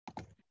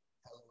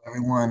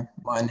Everyone,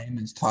 my name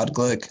is Todd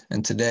Glick,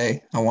 and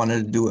today I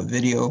wanted to do a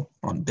video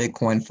on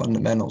Bitcoin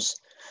fundamentals.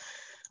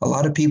 A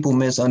lot of people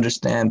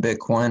misunderstand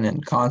Bitcoin,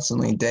 and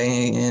constantly,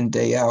 day in,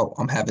 day out,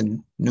 I'm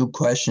having new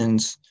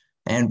questions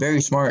and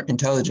very smart,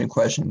 intelligent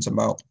questions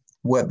about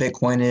what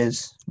Bitcoin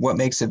is, what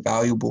makes it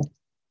valuable,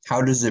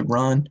 how does it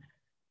run,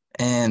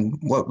 and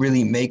what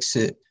really makes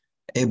it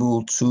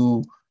able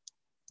to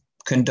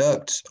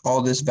conduct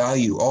all this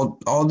value,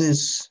 all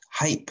this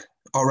hype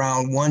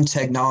around one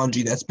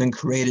technology that's been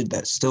created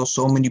that still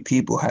so many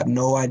people have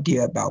no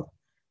idea about.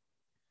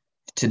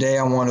 Today,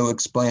 I want to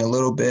explain a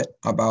little bit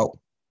about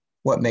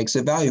what makes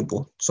it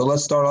valuable. So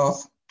let's start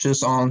off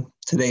just on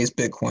today's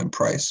Bitcoin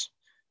price.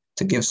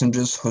 To give some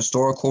just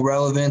historical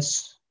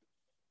relevance,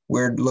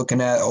 we're looking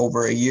at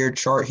over a year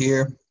chart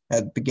here.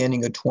 At the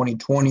beginning of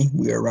 2020,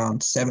 we were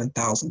around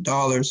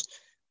 $7,000.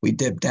 We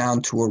dipped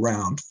down to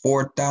around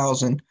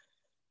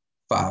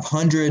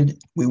 4,500.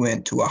 We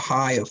went to a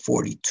high of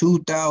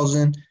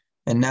 42,000,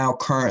 and now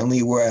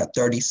currently we're at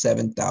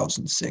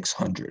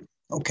 37,600.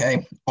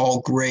 Okay,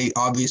 all great.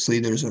 Obviously,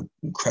 there's an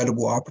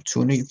incredible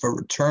opportunity for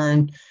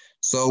return.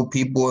 So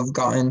people have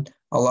gotten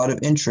a lot of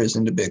interest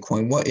into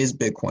Bitcoin. What is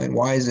Bitcoin?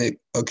 Why is it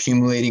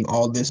accumulating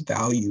all this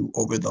value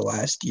over the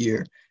last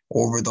year,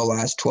 over the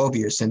last 12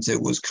 years since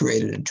it was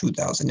created in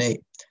 2008?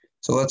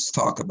 So let's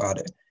talk about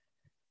it.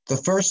 The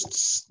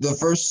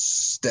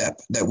first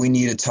step that we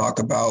need to talk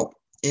about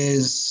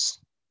is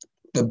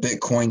the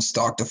Bitcoin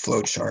stock to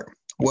flow chart.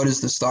 What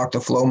is the stock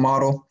to flow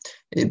model?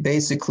 It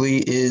basically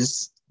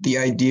is the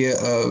idea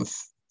of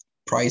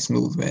price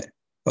movement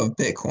of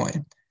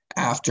Bitcoin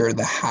after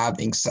the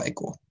halving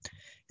cycle.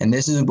 And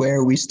this is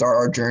where we start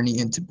our journey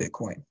into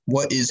Bitcoin.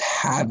 What is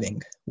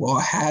halving? Well,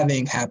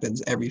 halving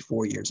happens every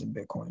 4 years in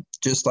Bitcoin.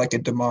 Just like a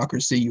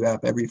democracy, you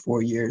have every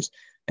 4 years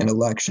an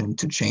election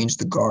to change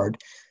the guard.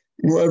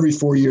 Well, every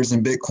 4 years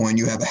in Bitcoin,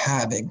 you have a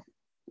halving.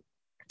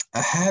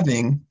 A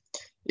halving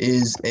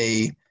is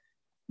a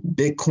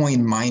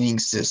Bitcoin mining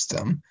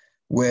system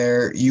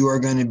where you are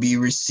going to be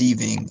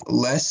receiving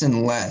less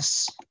and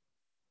less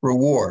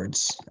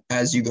rewards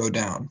as you go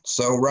down.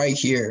 So right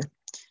here,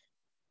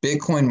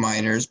 Bitcoin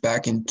miners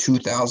back in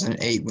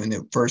 2008, when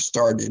it first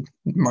started,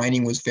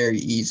 mining was very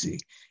easy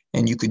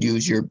and you could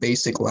use your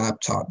basic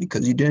laptop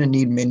because you didn't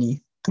need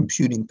many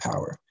computing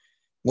power.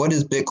 What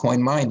is Bitcoin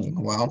mining?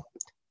 Well,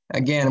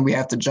 again, we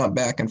have to jump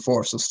back and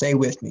forth, so stay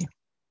with me.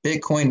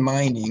 Bitcoin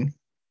mining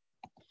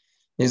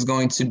is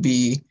going to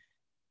be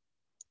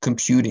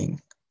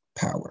computing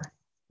power.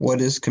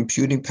 What is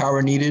computing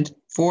power needed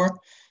for?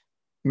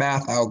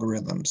 Math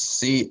algorithms.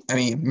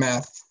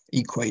 Math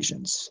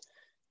equations.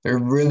 They're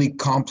really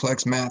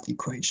complex math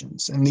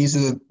equations. And these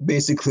are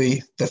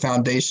basically the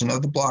foundation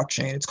of the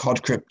blockchain. It's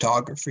called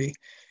cryptography.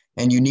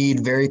 And you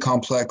need very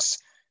complex,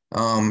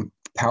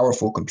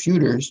 powerful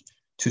computers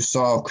to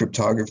solve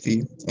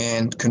cryptography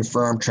and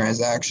confirm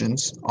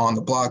transactions on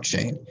the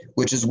blockchain,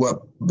 which is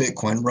what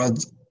Bitcoin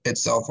runs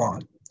itself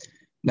on.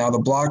 Now, the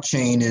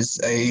blockchain is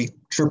a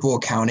triple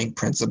accounting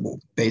principle,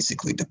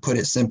 basically, to put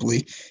it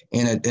simply.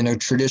 In a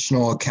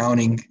traditional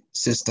accounting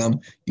system,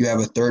 you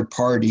have a third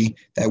party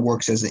that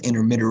works as an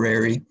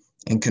intermediary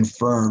and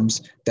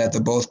confirms that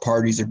the both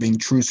parties are being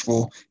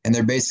truthful, and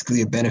they're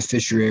basically a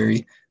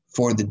beneficiary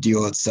for the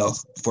deal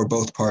itself for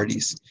both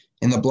parties.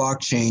 In the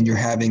blockchain, you're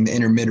having the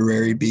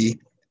intermediary be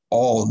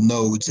all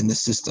nodes in the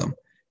system.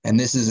 And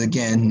this is,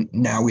 again,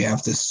 now we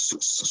have to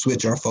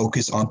switch our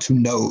focus onto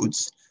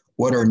nodes.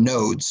 What are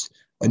nodes?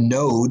 A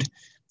node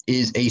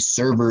is a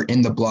server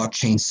in the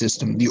blockchain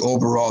system, the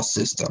overall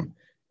system.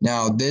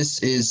 Now, this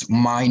is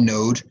my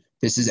node.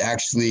 This is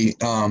actually,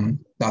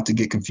 not to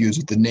get confused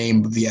with the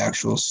name of the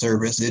actual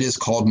service, it is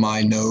called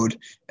MyNode,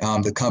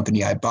 the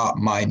company I bought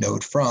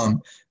MyNode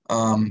from.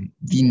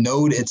 The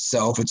node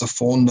itself, it's a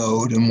full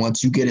node, and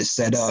once you get it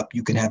set up,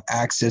 you can have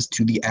access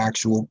to the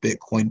actual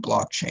Bitcoin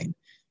blockchain.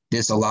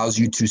 This allows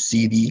you to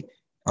see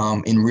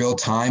in real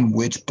time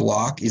which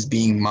block is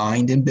being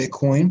mined in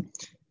Bitcoin,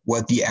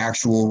 what the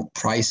actual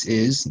price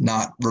is,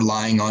 not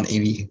relying on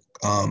any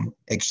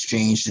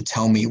exchange to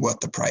tell me what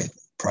the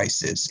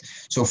price is.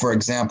 So for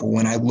example,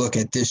 when I look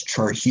at this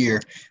chart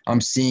here, I'm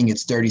seeing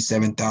it's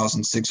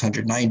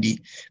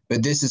 37,690,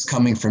 but this is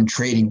coming from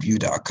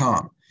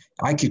tradingview.com.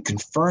 I could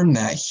confirm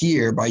that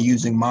here by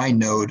using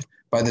MyNode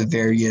by the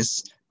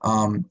various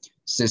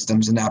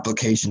systems and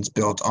applications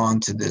built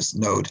onto this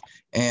node.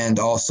 And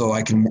also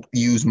I can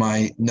use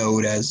my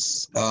node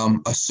as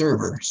a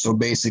server. So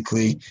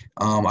basically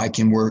I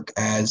can work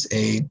as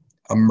a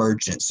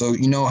merchant. So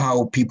you know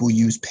how people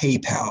use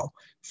PayPal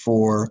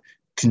for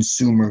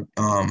consumer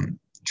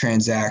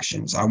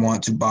transactions. I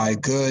want to buy a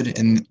good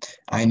and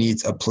I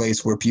need a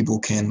place where people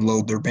can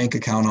load their bank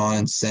account on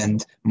and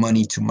send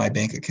money to my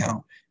bank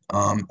account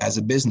as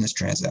a business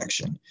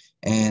transaction.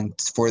 And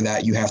for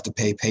that, you have to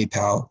pay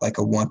PayPal like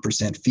a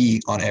 1%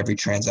 fee on every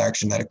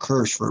transaction that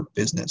occurs for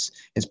business.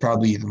 It's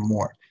probably even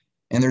more.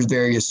 And there's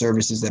various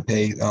services that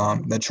pay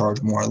that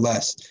charge more or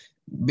less.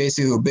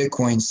 Basically, what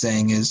Bitcoin's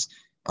saying is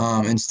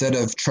instead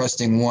of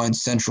trusting one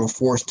central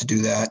force to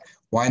do that,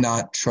 why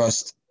not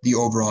trust the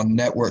overall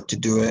network to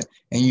do it,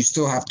 and you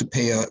still have to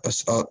pay a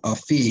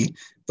fee,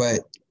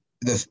 but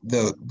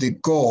the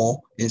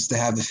goal is to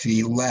have the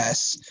fee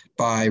less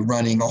by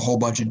running a whole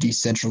bunch of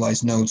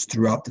decentralized nodes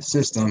throughout the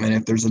system. And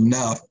if there's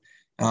enough,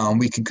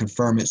 we can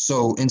confirm it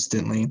so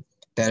instantly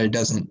that it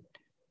doesn't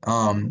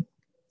um,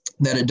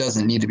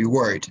 need to be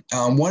worried.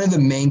 One of the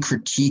main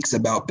critiques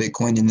about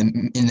Bitcoin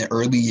in the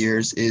early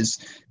years is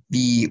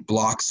the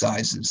block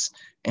sizes.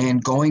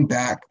 And going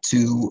back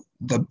to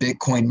the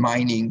Bitcoin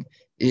mining,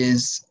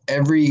 is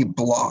every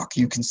block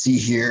you can see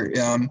here,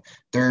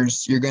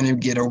 you're going to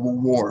get a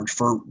reward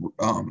for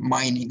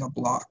mining a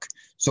block.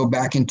 So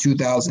back in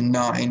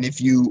 2009, if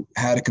you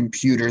had a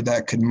computer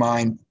that could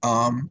mine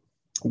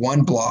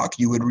one block,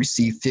 you would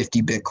receive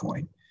 50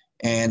 Bitcoin.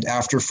 And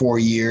after 4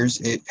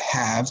 years, it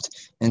halved.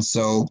 And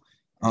so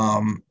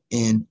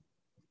in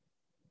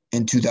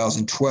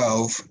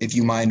 2012, if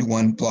you mined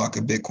one block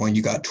of Bitcoin,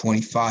 you got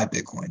 25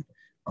 Bitcoin.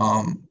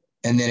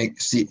 And then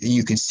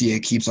you can see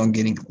it keeps on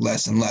getting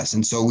less and less.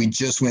 And so we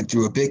just went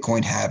through a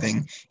Bitcoin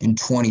halving in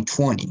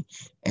 2020.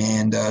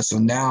 And so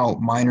now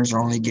miners are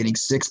only getting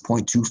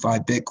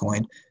 6.25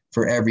 Bitcoin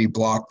for every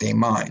block they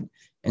mine.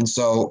 And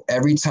so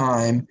every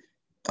 4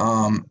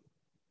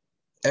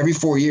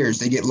 years,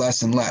 they get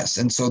less and less.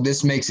 And so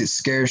this makes it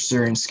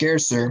scarcer and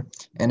scarcer.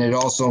 And it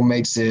also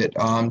makes it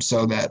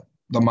so that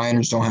the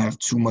miners don't have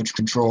too much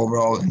control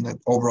overall in the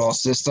overall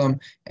system,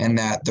 and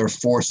that they're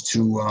forced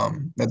to,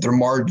 that their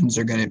margins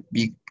are going to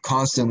be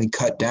constantly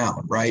cut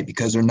down, right?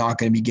 Because they're not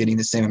going to be getting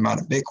the same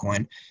amount of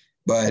Bitcoin.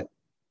 But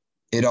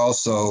it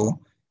also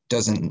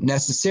doesn't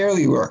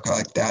necessarily work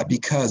like that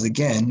because,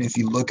 again, if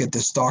you look at the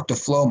stock to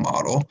flow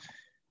model,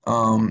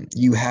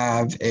 you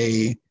have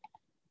a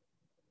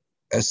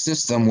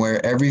system where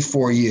every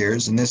 4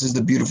 years, and this is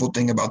the beautiful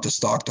thing about the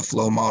stock to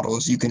flow model,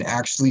 is you can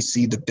actually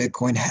see the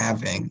Bitcoin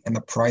halving and the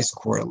price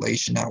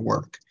correlation at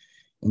work.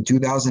 In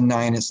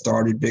 2009, it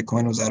started,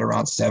 Bitcoin was at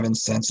around 7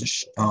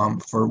 cents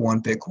for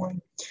one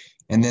Bitcoin.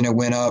 And then it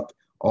went up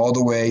all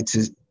the way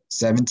to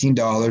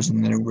 $17,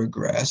 and then it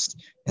regressed.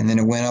 And then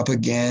it went up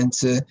again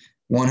to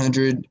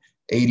 $180,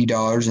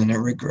 and it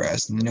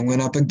regressed. And then it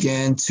went up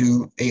again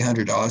to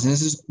 $800. And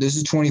this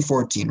is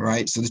 2014,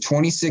 right? So the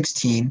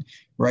 2016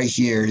 right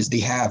here is the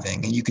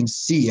halving. And you can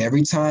see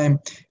every time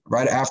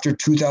right after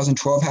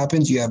 2012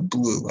 happens, you have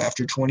blue.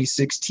 After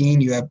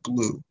 2016, you have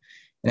blue.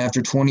 And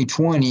after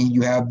 2020,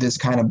 you have this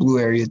kind of blue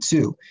area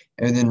too.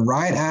 And then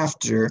right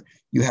after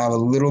you have a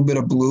little bit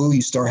of blue,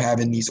 you start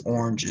having these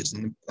oranges.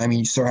 And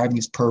you start having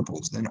these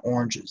purples, then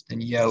oranges,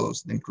 then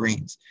yellows, then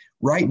greens.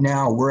 Right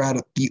now, we're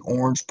at the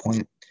orange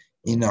point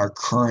in our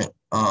current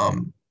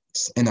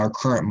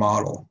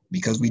model,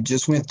 because we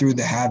just went through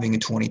the halving in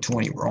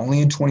 2020. We're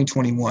only in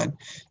 2021.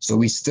 So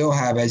we still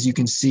have, as you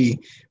can see,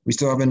 we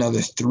still have another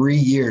 3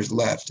 years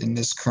left in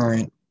this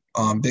current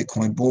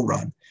Bitcoin bull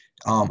run.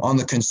 On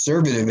the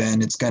conservative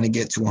end, it's going to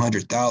get to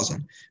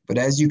 100,000. But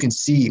as you can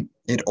see,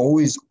 it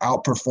always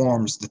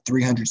outperforms the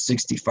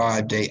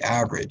 365-day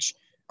average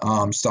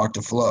stock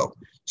to flow.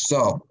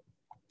 So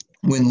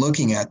when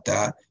looking at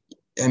that,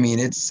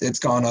 it's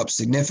gone up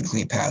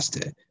significantly past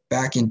it.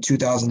 Back in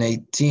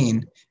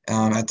 2018,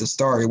 at the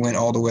start, it went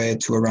all the way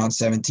to around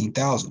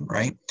 17,000,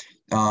 right?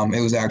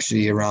 It was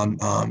actually around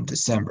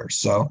December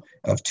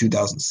of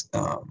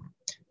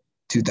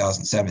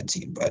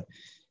 2017, but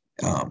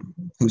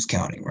who's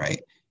counting,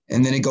 right?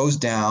 And then it goes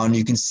down.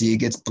 You can see it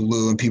gets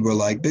blue, and people are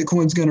like,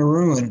 Bitcoin's going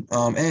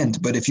to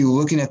end. But if you were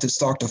looking at the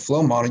stock to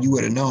flow model, you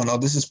would have known, oh,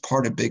 this is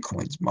part of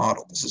Bitcoin's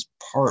model. This is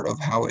part of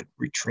how it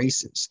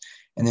retraces.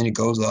 And then it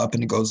goes up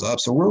and it goes up.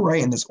 So we're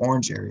right in this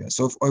orange area.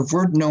 So if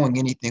we're knowing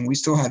anything, we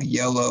still have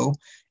yellow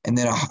and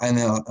then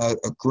a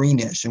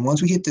greenish. And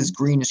once we hit this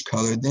greenish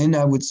color, then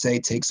I would say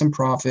take some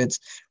profits.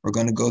 We're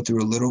going to go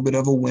through a little bit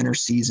of a winter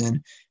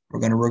season.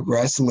 We're going to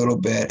regress a little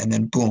bit, and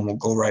then boom, we'll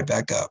go right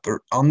back up. But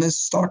on this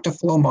stock to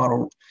flow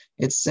model,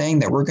 it's saying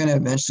that we're going to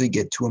eventually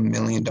get to $1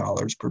 million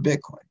per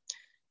Bitcoin.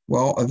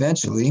 Well,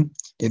 eventually,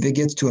 if it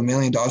gets to $1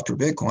 million per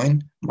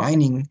Bitcoin,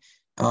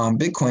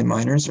 Bitcoin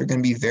miners are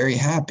going to be very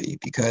happy,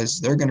 because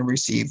they're going to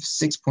receive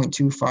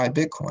 6.25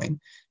 Bitcoin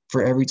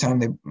for every time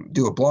they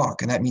do a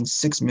block. And that means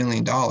 $6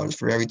 million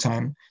for every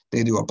time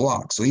they do a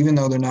block. So even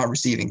though they're not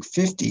receiving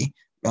 50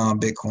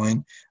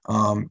 Bitcoin,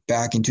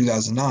 back in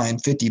 2009,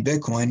 50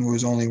 Bitcoin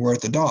was only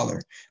worth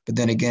 $1. But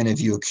then again, if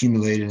you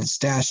accumulated and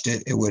stashed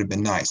it, it would have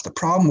been nice. The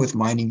problem with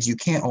mining is you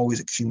can't always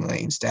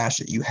accumulate and stash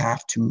it. You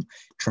have to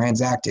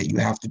transact it. You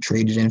have to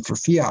trade it in for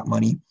fiat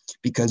money,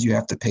 because you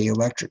have to pay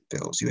electric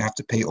bills. You have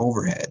to pay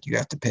overhead. You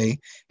have to pay,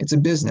 it's a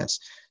business.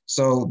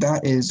 So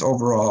that is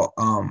overall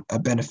a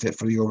benefit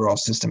for the overall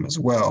system as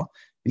well,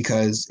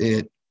 because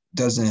it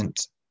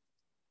doesn't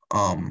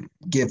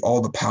give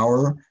all the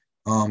power,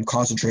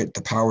 concentrate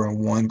the power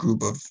in one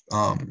group of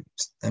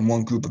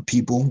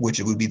people, which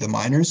it would be the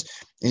miners.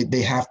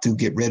 They have to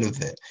get rid of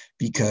it,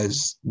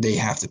 because they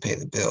have to pay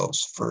the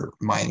bills for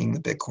mining the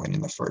Bitcoin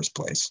in the first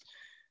place.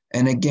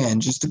 And again,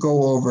 just to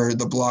go over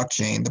the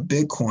blockchain, the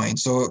Bitcoin.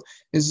 So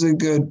this is a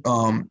good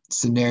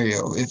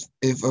scenario.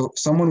 If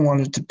someone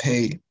wanted to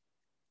pay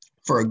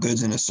for a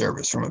goods and a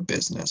service from a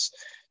business.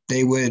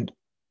 They would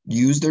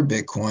use their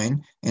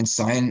Bitcoin and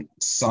sign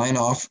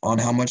off on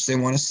how much they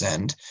want to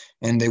send,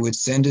 and they would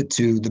send it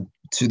to the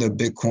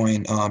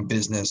Bitcoin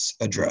business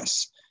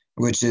address,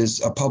 which is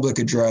a public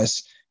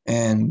address,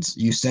 and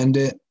you send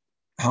it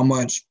how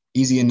much,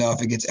 easy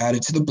enough. It gets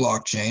added to the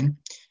blockchain,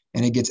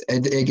 and it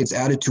gets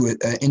added to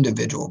an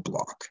individual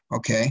block.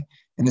 Okay,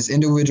 and this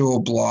individual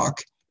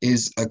block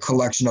is a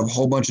collection of a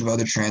whole bunch of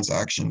other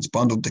transactions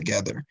bundled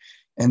together.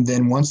 And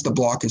then once the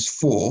block is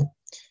full,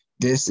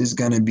 this is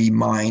going to be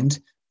mined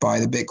by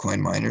the Bitcoin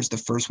miners. The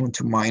first one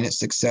to mine it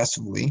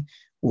successfully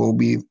will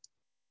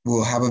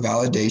have a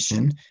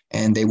validation,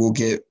 and they will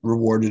get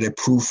rewarded a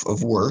proof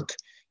of work.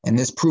 And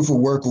this proof of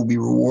work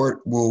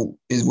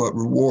is what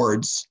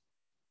rewards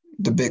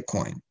the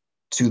Bitcoin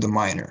to the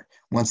miner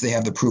once they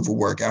have the proof of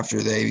work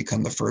after they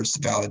become the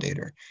first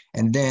validator.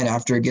 And then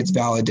after it gets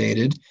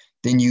validated,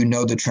 then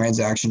the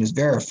transaction is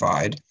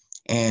verified,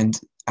 and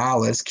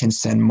Alice can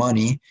send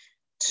money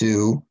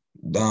to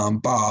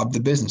Bob, the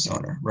business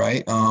owner,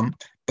 right?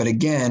 But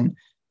again,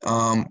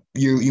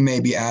 you may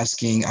be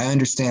asking, I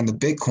understand the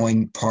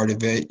Bitcoin part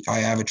of it. I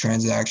have a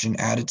transaction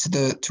added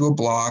to a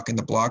block, and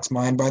the block's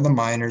mined by the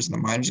miners, and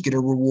the miners get a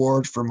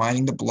reward for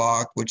mining the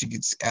block, which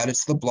gets added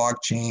to the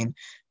blockchain.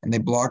 And the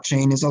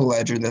blockchain is a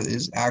ledger that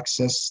is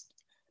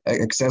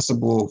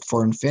accessible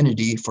for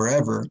infinity,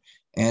 forever,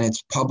 and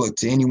it's public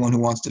to anyone who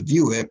wants to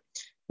view it.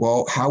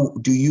 Well, how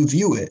do you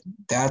view it?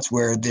 That's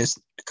where this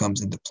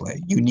comes into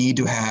play. You need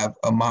to have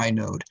a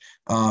MyNode,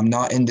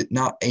 not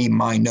a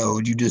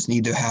MyNode. You just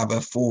need to have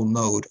a full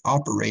node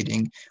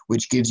operating,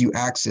 which gives you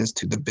access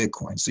to the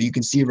Bitcoin. So you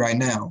can see right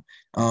now,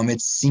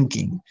 it's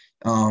syncing.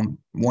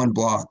 One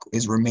block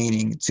is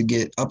remaining to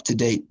get up to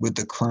date with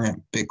the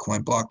current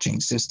Bitcoin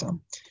blockchain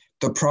system.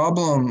 The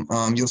problem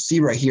you'll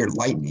see right here,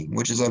 Lightning,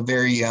 which is a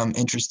very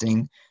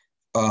interesting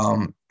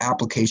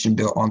application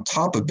built on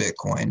top of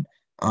Bitcoin.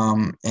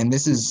 And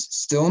this is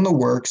still in the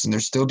works, and they're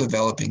still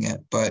developing it.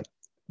 But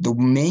the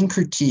main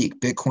critique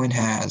Bitcoin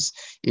has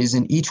is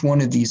in each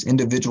one of these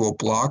individual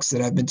blocks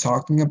that I've been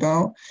talking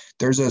about,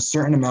 there's a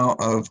certain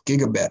amount of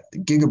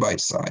gigabyte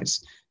size.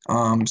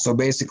 So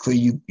basically,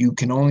 you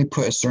can only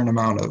put a certain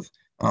amount of,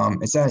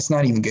 it's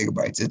not even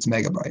gigabytes, it's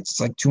megabytes. It's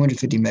like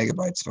 250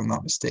 megabytes, if I'm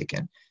not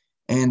mistaken.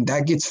 And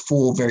that gets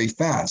full very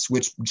fast,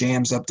 which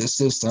jams up the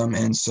system.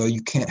 And so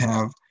you can't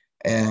have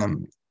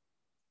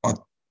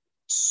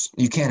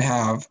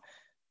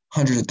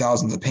hundreds of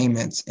thousands of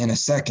payments in a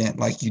second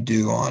like you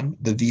do on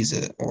the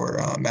Visa or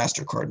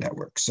MasterCard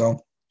network. So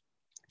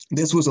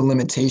this was a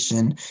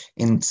limitation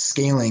in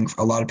scaling,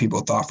 a lot of people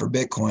thought, for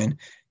Bitcoin.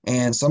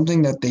 And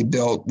something that they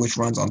built, which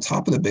runs on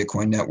top of the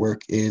Bitcoin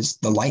network, is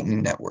the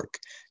Lightning Network.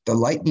 The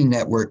Lightning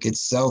Network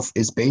itself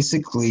is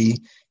basically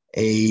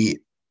a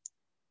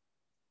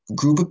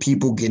group of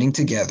people getting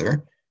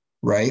together,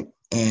 right?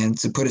 And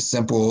to put it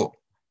simple,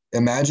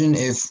 imagine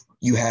if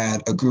you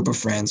had a group of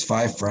friends,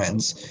 5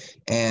 friends,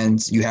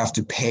 and you have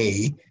to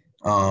pay,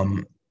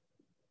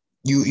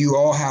 you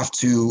all have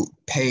to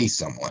pay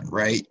someone,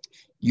 right?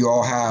 You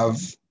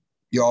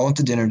all went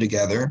to dinner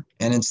together,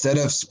 and instead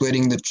of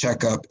splitting the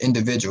check up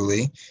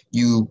individually,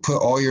 you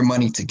put all your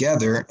money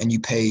together and you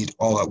paid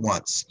all at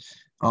once.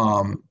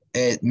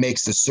 It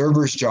makes the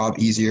server's job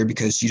easier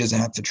because she doesn't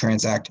have to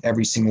transact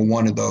every single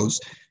one of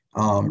those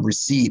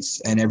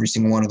receipts and every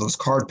single one of those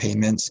card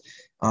payments.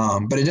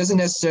 But it doesn't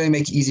necessarily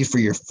make it easy for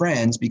your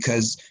friends,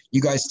 because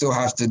you guys still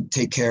have to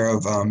take care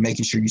of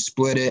making sure you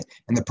split it.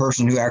 And the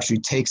person who actually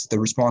takes the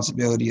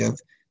responsibility of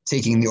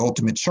taking the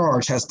ultimate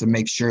charge has to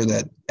make sure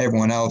that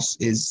everyone else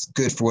is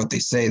good for what they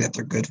say that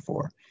they're good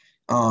for.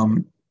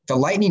 The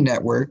Lightning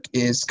Network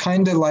is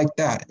kind of like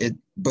that,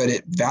 but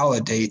it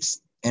validates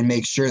and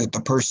makes sure that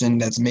the person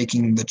that's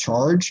making the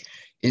charge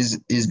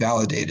is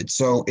validated.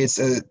 So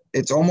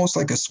it's almost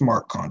like a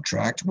smart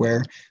contract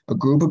where a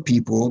group of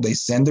people, they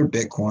send their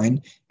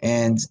Bitcoin,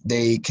 and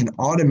they can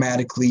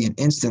automatically and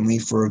instantly,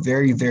 for a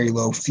very, very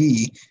low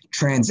fee,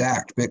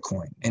 transact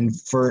Bitcoin. And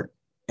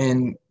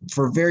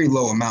for very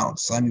low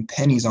amounts, I mean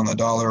pennies on the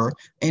dollar, or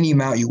any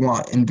amount you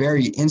want,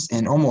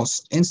 and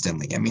almost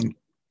instantly. I mean,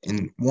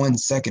 in 1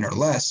 second or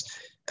less.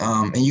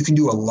 And you can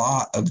do a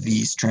lot of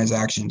these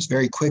transactions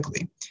very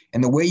quickly.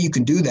 And the way you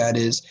can do that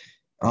is,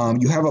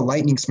 you have a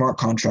Lightning smart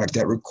contract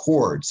that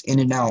records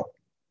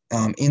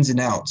ins and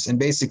outs. And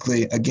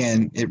basically,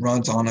 again, it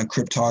runs on a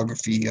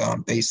cryptography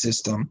based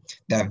system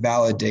that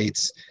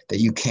validates that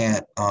you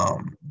can't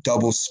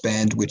double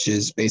spend, which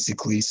is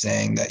basically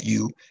saying that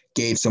you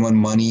gave someone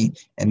money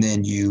and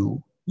then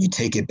you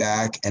take it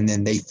back, and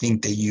then they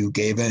think that you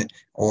gave it,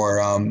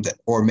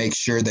 or make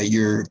sure that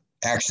you're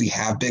actually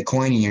have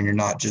Bitcoin and you're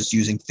not just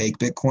using fake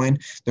Bitcoin.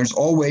 There's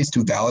all ways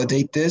to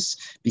validate this,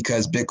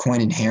 because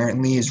Bitcoin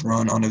inherently is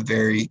run on a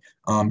very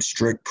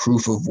strict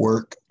proof of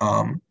work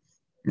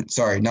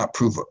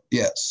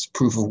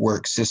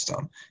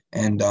system.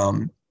 And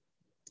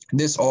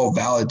this all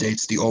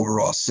validates the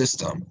overall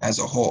system as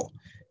a whole.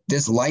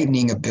 This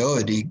Lightning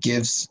ability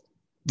gives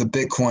the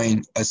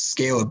Bitcoin a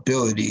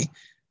scalability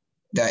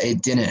that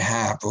it didn't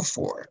have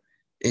before.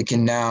 it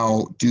can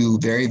now do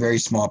very, very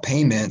small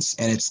payments,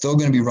 and it's still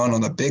going to be run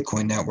on the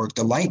Bitcoin network.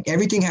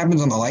 Everything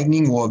happens on the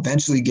Lightning will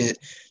eventually get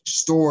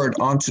stored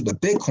onto the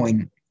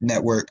Bitcoin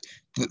network.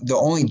 The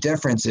only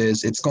difference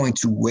is it's going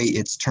to wait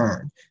its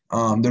turn.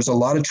 There's a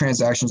lot of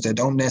transactions that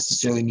don't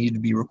necessarily need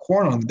to be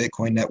recorded on the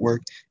Bitcoin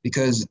network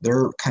because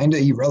they're kind of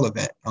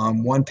irrelevant.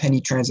 1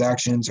 penny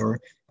transactions or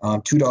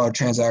 $2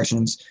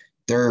 transactions,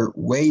 they're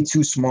way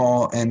too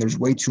small and there's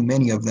way too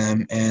many of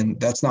them, and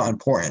that's not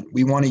important.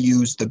 We want to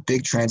use the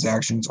big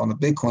transactions on the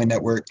Bitcoin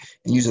network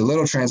and use a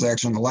little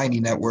transaction on the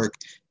Lightning network.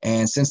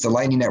 And since the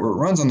Lightning network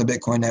runs on the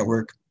Bitcoin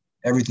network,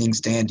 everything's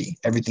dandy,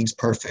 everything's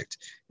perfect.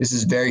 This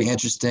is very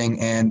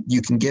interesting, and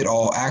you can get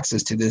all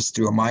access to this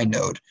through a mine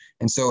node.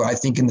 And so I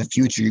think in the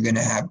future you're going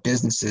to have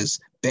businesses,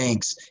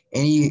 banks,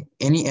 any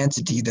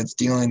entity that's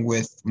dealing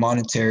with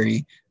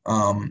monetary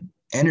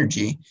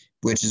energy,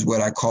 which is what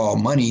I call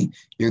money.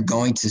 You're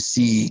going to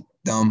see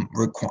them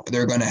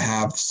they're going to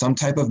have some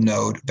type of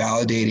node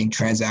validating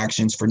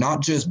transactions for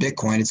not just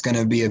Bitcoin. It's going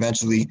to be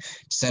eventually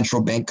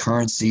central bank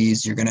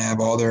currencies. You're going to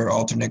have all their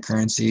alternate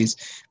currencies,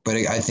 but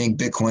I think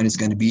Bitcoin is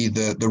going to be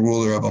the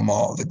ruler of them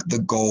all, the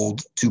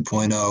gold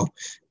 2.0,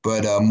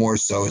 but more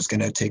so is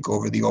going to take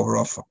over the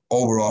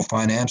overall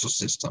financial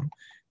system.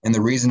 And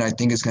the reason I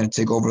think it's going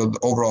to take over the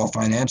overall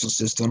financial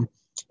system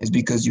is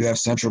because you have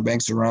central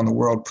banks around the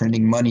world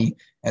printing money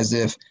as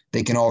if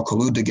they can all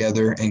collude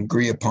together and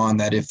agree upon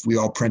that if we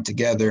all print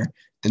together,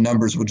 the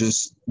numbers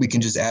we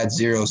can just add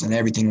zeros and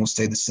everything will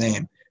stay the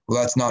same.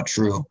 Well, that's not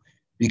true,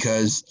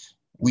 because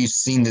we've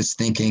seen this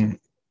thinking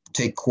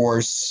take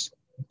course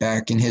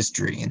back in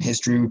history, and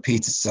history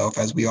repeats itself,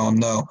 as we all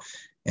know.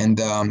 And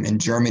in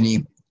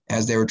Germany,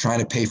 as they were trying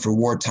to pay for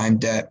wartime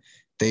debt,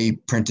 they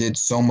printed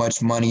so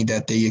much money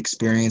that they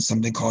experienced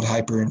something called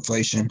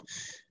hyperinflation.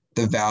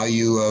 The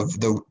value of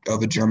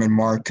a German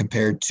mark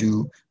compared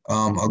to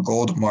a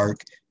gold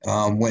mark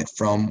went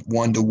from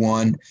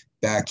 1-to-1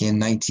 back in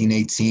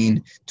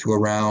 1918 to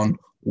around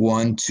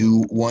 1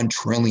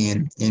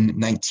 trillion in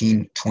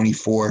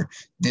 1924.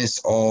 This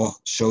all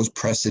shows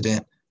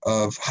precedent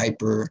of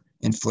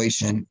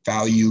hyperinflation,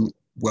 value,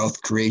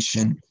 wealth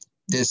creation.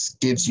 This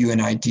gives you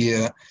an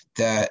idea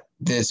that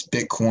this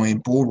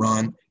Bitcoin bull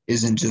run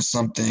isn't just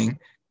something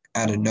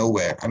out of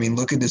nowhere. I mean,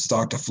 look at this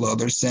stock to flow.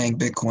 They're saying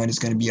Bitcoin is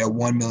going to be at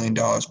 $1 million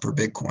per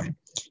Bitcoin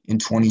in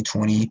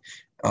 2020,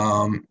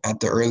 at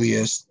the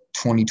earliest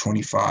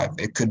 2025.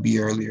 It could be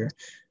earlier.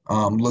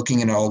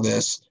 Looking at all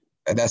this,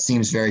 that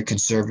seems very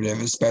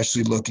conservative,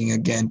 especially looking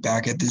again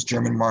back at this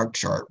German mark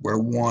chart where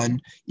 1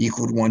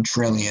 equaled 1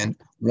 trillion,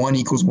 1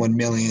 equals 1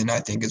 million, I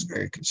think is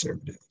very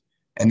conservative.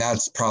 And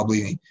that's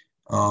probably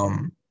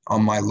on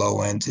my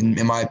low end.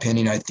 In my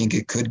opinion, I think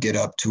it could get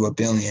up to 1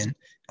 billion.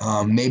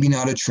 Maybe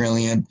not 1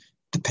 trillion,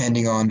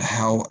 depending on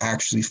how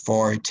actually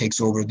far it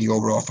takes over the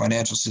overall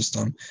financial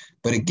system.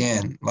 But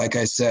again, like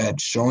I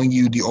said, showing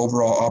you the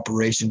overall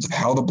operations of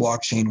how the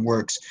blockchain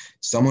works.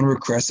 Someone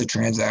requests a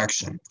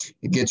transaction.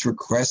 It gets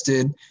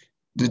requested.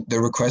 The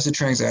requested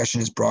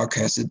transaction is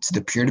broadcasted to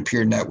the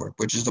peer-to-peer network,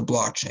 which is the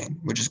blockchain,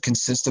 which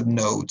consists of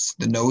nodes.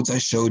 The nodes I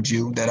showed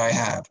you that I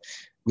have.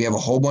 We have a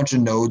whole bunch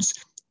of nodes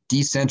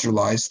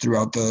decentralized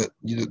throughout the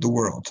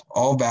world,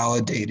 all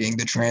validating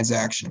the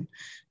transaction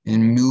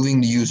and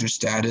moving the user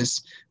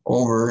status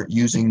over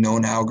using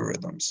known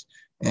algorithms.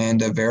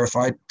 And a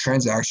verified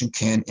transaction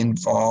can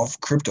involve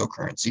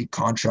cryptocurrency,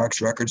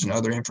 contracts, records, and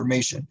other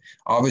information.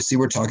 Obviously,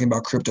 we're talking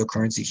about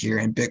cryptocurrency here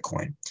in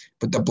Bitcoin,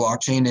 but the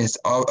blockchain is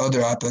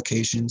other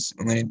applications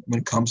when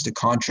it comes to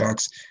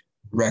contracts,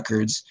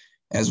 records,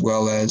 as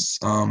well as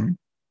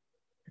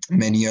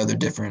many other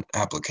different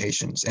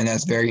applications. And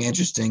that's very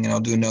interesting, and I'll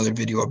do another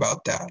video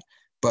about that.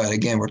 But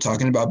again, we're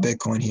talking about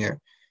Bitcoin here.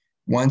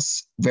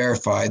 Once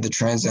verified, the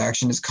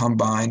transaction is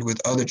combined with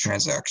other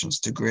transactions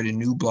to create a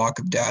new block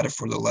of data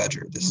for the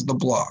ledger. This is the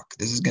block.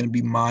 This is going to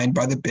be mined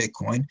by the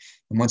Bitcoin.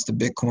 And once the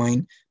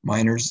Bitcoin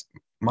miners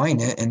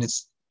mine it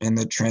and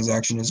the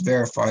transaction is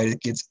verified,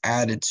 it gets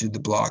added to the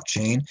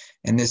blockchain.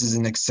 And this is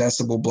an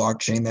accessible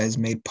blockchain that is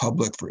made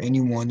public for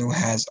anyone who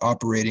has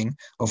operating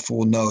a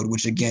full node,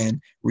 which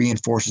again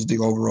reinforces the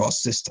overall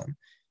system.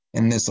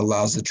 And this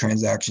allows the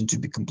transaction to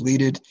be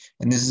completed.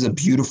 And this is a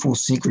beautiful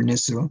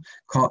synchronous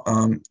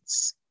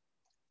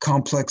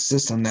complex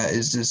system that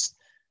is just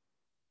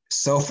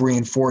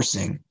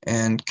self-reinforcing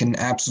and can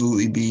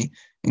absolutely be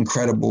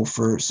incredible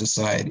for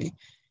society.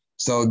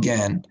 So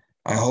again,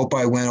 I hope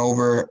I went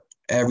over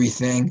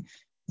everything.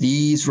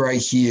 These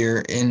right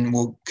here, and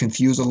will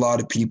confuse a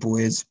lot of people,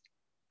 is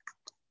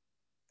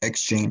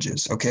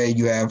exchanges. Okay,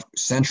 you have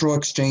central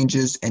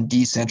exchanges and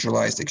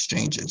decentralized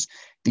exchanges.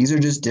 These are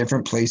just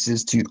different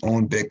places to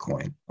own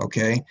Bitcoin.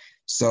 Okay,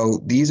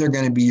 so these are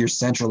going to be your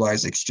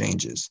centralized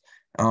exchanges.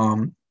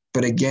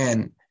 But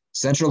again,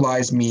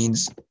 centralized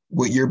means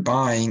what you're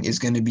buying is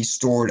going to be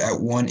stored at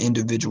one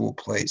individual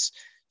place.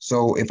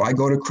 So if I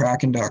go to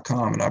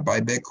Kraken.com and I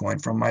buy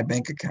Bitcoin from my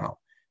bank account,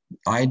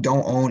 I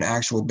don't own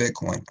actual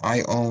Bitcoin.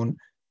 I own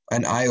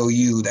an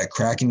IOU that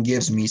Kraken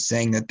gives me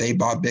saying that they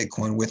bought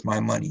Bitcoin with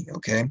my money,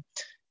 okay?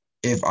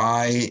 If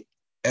I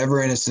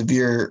ever in a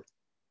severe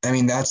I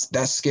mean, that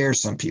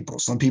scares some people.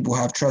 Some people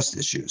have trust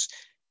issues.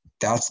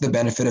 That's the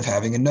benefit of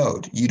having a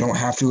node. You don't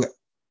have to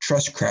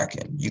trust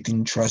Kraken. You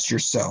can trust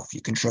yourself.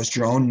 You can trust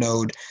your own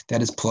node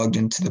that is plugged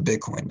into the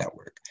Bitcoin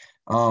network.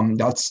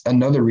 That's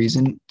another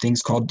reason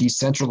things called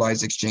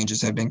decentralized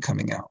exchanges have been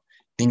coming out.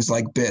 Things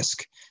like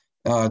Bisq,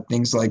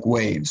 things like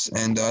Waves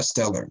and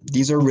Stellar.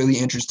 These are really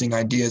interesting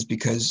ideas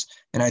because,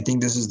 and I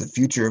think this is the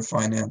future of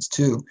finance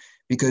too,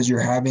 because you're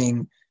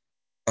having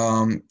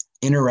um,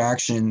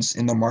 interactions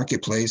in the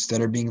marketplace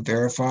that are being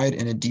verified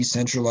in a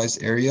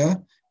decentralized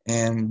area.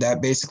 And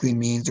that basically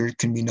means there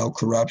can be no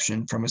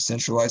corruption from a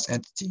centralized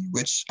entity,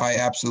 which I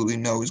absolutely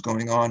know is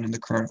going on in the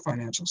current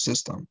financial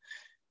system.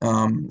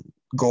 Um,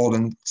 Gold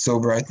and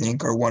silver, I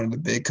think, are one of the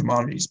big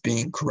commodities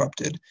being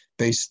corrupted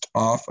based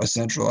off a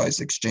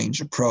centralized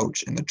exchange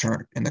approach in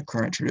the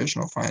current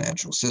traditional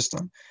financial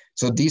system.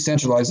 So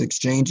decentralized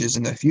exchanges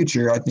in the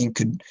future, I think,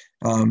 could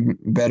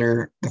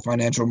better the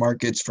financial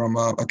markets from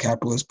a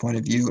capitalist point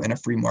of view and a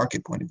free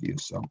market point of view.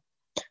 So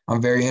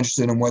I'm very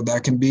interested in what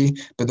that can be,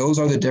 but those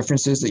are the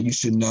differences that you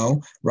should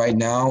know right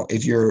now.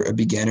 If you're a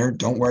beginner,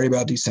 don't worry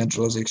about these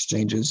centralized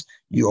exchanges.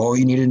 All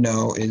you need to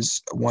know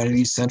is one of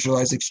these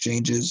centralized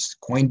exchanges.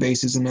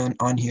 Coinbase isn't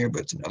on here,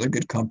 but it's another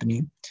good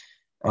company.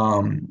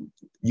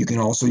 You can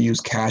also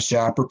use Cash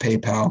App or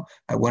PayPal.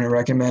 I wouldn't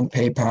recommend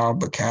PayPal,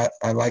 but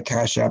I like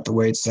Cash App the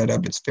way it's set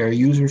up. It's very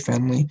user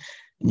friendly,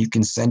 and you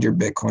can send your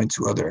Bitcoin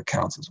to other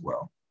accounts as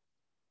well.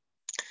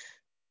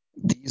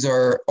 These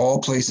are all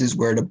places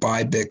where to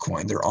buy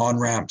Bitcoin. They're on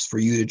ramps for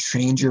you to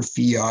change your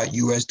fiat,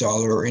 US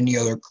dollar, or any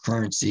other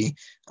currency,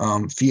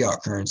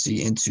 fiat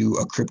currency, into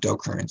a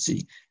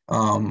cryptocurrency.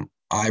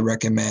 I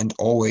recommend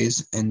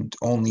always and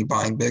only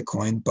buying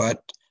Bitcoin, but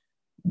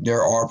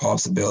there are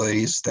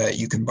possibilities that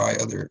you can buy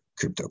other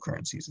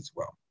cryptocurrencies as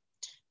well.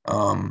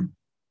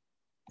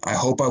 I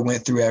hope I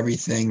went through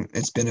everything.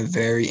 It's been a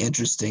very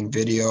interesting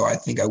video. I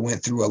think I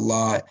went through a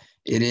lot.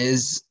 It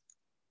is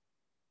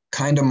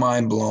kind of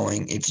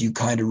mind-blowing if you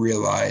kind of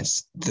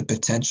realize the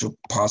potential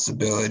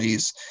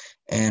possibilities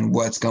and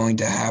what's going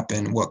to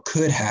happen, what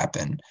could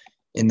happen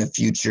in the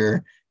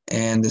future,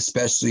 and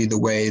especially the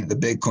way the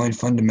Bitcoin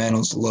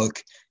fundamentals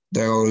look.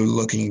 They're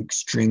looking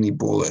extremely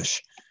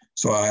bullish.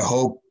 So I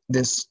hope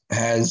this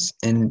has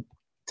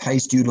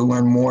enticed you to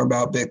learn more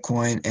about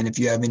Bitcoin. And if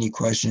you have any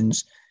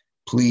questions,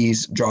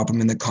 please drop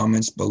them in the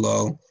comments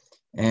below.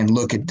 And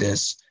look at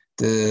this.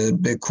 The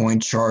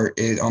Bitcoin chart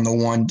on the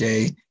 1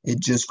 day, it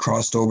just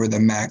crossed over the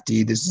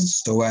MACD. This is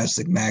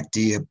stochastic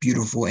MACD, a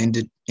beautiful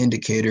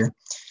indicator.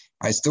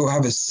 I still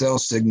have a sell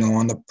signal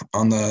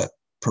on the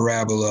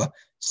parabola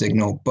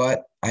signal,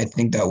 but I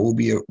think that will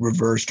be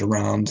reversed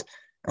around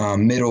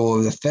middle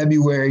of the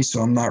February,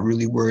 so I'm not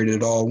really worried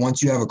at all.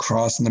 Once you have a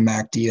cross in the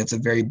MACD, that's a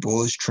very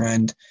bullish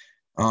trend.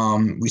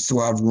 We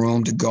still have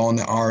room to go on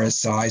the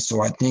RSI,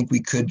 so I think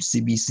we could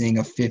be seeing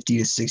a 50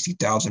 to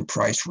 60,000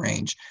 price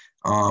range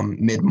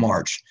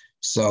mid-March.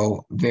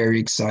 So very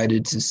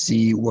excited to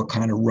see what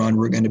kind of run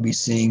we're going to be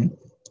seeing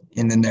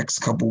in the next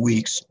couple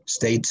weeks.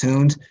 Stay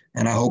tuned,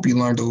 and I hope you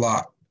learned a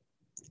lot.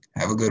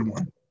 Have a good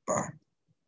one. Bye.